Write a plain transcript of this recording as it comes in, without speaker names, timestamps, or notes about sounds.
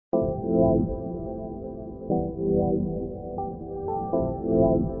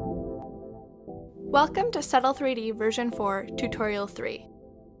Welcome to Settle3D version 4, tutorial 3.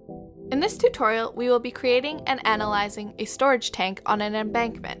 In this tutorial, we will be creating and analyzing a storage tank on an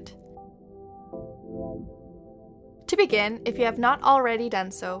embankment. To begin, if you have not already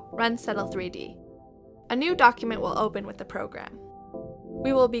done so, run Settle3D. A new document will open with the program.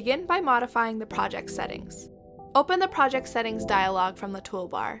 We will begin by modifying the project settings. Open the project settings dialog from the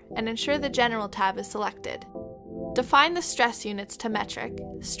toolbar and ensure the General tab is selected. Define the stress units to metric,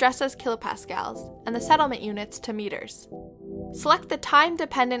 stress as kilopascals, and the settlement units to meters. Select the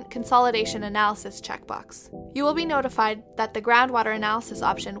time-dependent consolidation analysis checkbox. You will be notified that the groundwater analysis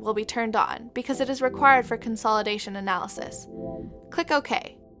option will be turned on because it is required for consolidation analysis. Click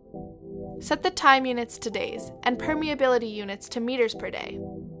OK. Set the time units to days and permeability units to meters per day.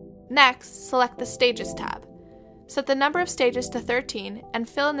 Next, select the Stages tab. Set the number of stages to 13 and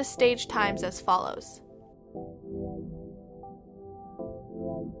fill in the stage times as follows.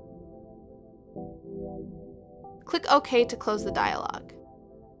 Click OK to close the dialog.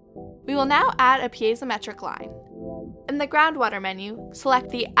 We will now add a piezometric line. In the groundwater menu, select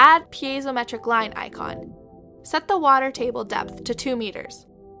the Add Piezometric Line icon. Set the water table depth to 2 meters.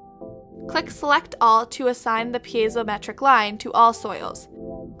 Click Select All to assign the piezometric line to all soils.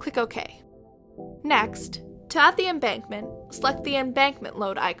 Click OK. Next, to add the embankment, select the embankment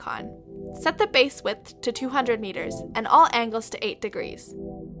load icon. Set the base width to 200 meters and all angles to 8 degrees.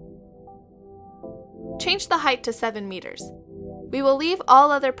 Change the height to 7 meters. We will leave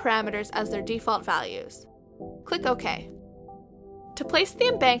all other parameters as their default values. Click OK. To place the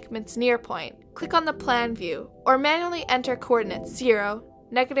embankment's near point, click on the plan view or manually enter coordinates 0,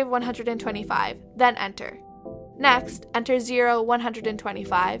 -125, then enter. Next, enter 0,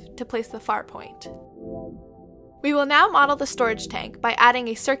 125 to place the far point. We will now model the storage tank by adding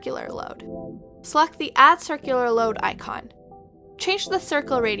a circular load. Select the Add Circular Load icon. Change the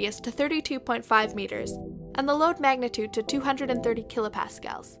circle radius to 32.5 meters and the load magnitude to 230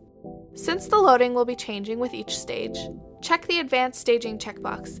 kilopascals. Since the loading will be changing with each stage, check the Advanced Staging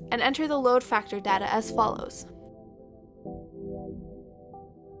checkbox and enter the load factor data as follows.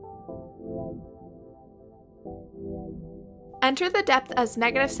 Enter the depth as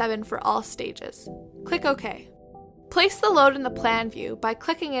 -7 for all stages. Click OK. Place the load in the plan view by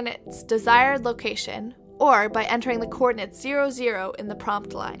clicking in its desired location or by entering the coordinates 0, 0 in the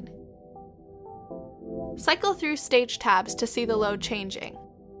prompt line. Cycle through stage tabs to see the load changing.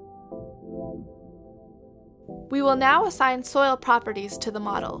 We will now assign soil properties to the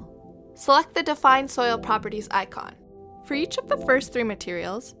model. Select the Define Soil Properties icon. For each of the first 3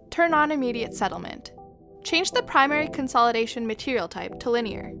 materials, turn on Immediate Settlement. Change the primary consolidation material type to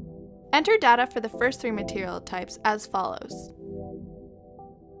linear. Enter data for the first 3 material types as follows.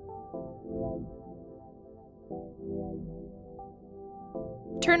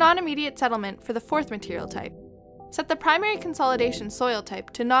 Turn on Immediate Settlement for the 4th material type. Set the primary consolidation soil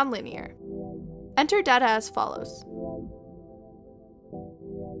type to nonlinear. Enter data as follows.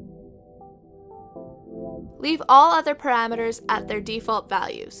 Leave all other parameters at their default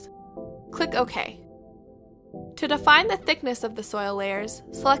values. Click OK. To define the thickness of the soil layers,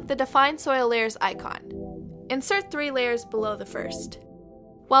 select the Define Soil Layers icon. Insert 3 layers below the first.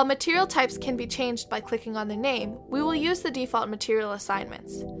 While material types can be changed by clicking on the name, we will use the default material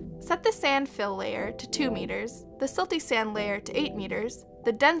assignments. Set the sand fill layer to 2 meters, the silty sand layer to 8 meters,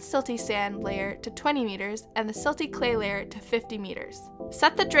 the dense silty sand layer to 20 meters, and the silty clay layer to 50 meters.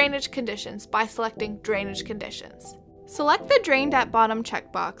 Set the drainage conditions by selecting Drainage Conditions. Select the Drained at Bottom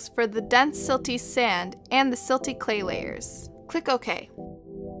checkbox for the dense silty sand and the silty clay layers. Click OK.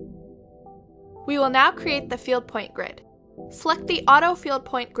 We will now create the field point grid. Select the Auto Field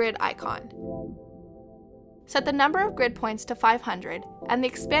Point Grid icon. Set the number of grid points to 500 and the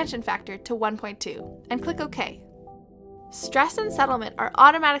expansion factor to 1.2 and click OK. Stress and settlement are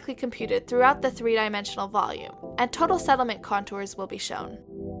automatically computed throughout the 3-dimensional volume, and total settlement contours will be shown.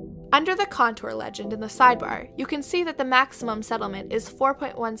 Under the contour legend in the sidebar, you can see that the maximum settlement is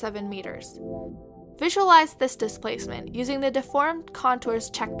 4.17 meters. Visualize this displacement using the Deformed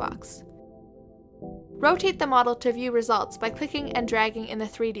Contours checkbox. Rotate the model to view results by clicking and dragging in the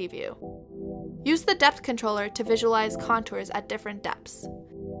 3D view. Use the depth controller to visualize contours at different depths.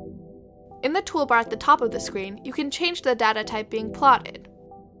 In the toolbar at the top of the screen, you can change the data type being plotted.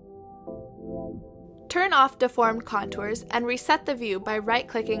 Turn off deformed contours and reset the view by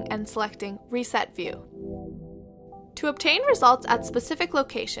right-clicking and selecting Reset View. To obtain results at specific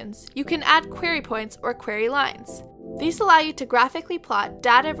locations, you can add query points or query lines. These allow you to graphically plot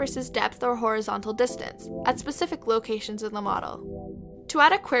data versus depth or horizontal distance at specific locations in the model. To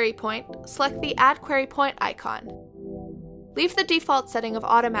add a query point, select the Add Query Point icon. Leave the default setting of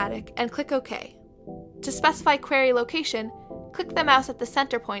automatic and click OK. To specify query location, click the mouse at the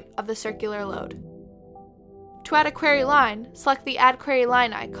center point of the circular load. To add a query line, select the Add Query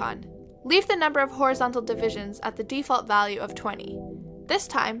Line icon. Leave the number of horizontal divisions at the default value of 20. This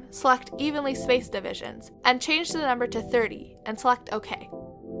time, select Evenly Spaced Divisions and change the number to 30 and select OK.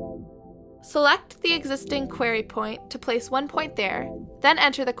 Select the existing query point to place one point there, then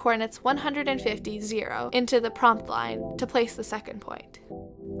enter the coordinates 150, 0 into the prompt line to place the second point.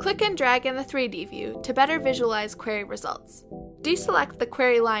 Click and drag in the 3D view to better visualize query results. Deselect the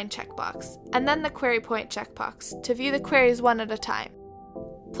Query Line checkbox and then the Query Point checkbox to view the queries one at a time.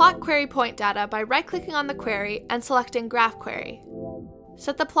 Plot query point data by right-clicking on the query and selecting Graph Query.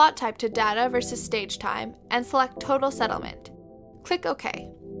 Set the plot type to Data versus Stage Time and select Total Settlement. Click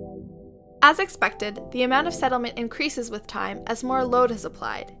OK. As expected, the amount of settlement increases with time as more load is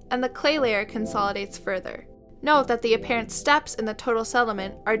applied, and the clay layer consolidates further. Note that the apparent steps in the total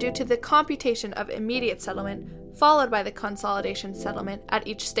settlement are due to the computation of immediate settlement followed by the consolidation settlement at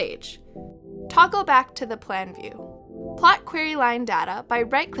each stage. Toggle back to the plan view. Plot query line data by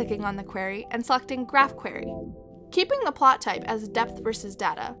right-clicking on the query and selecting Graph Query. Keeping the plot type as Depth versus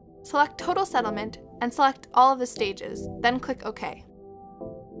Data, select Total Settlement and select all of the stages, then click OK.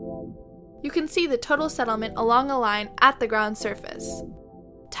 You can see the total settlement along a line at the ground surface.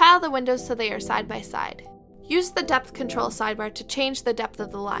 Tile the windows so they are side by side. Use the depth control sidebar to change the depth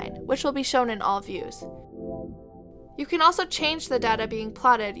of the line, which will be shown in all views. You can also change the data being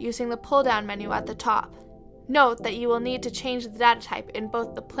plotted using the pull-down menu at the top. Note that you will need to change the data type in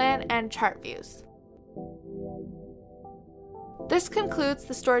both the plan and chart views. This concludes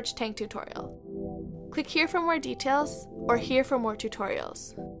the storage tank tutorial. Click here for more details or here for more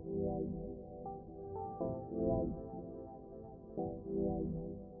tutorials.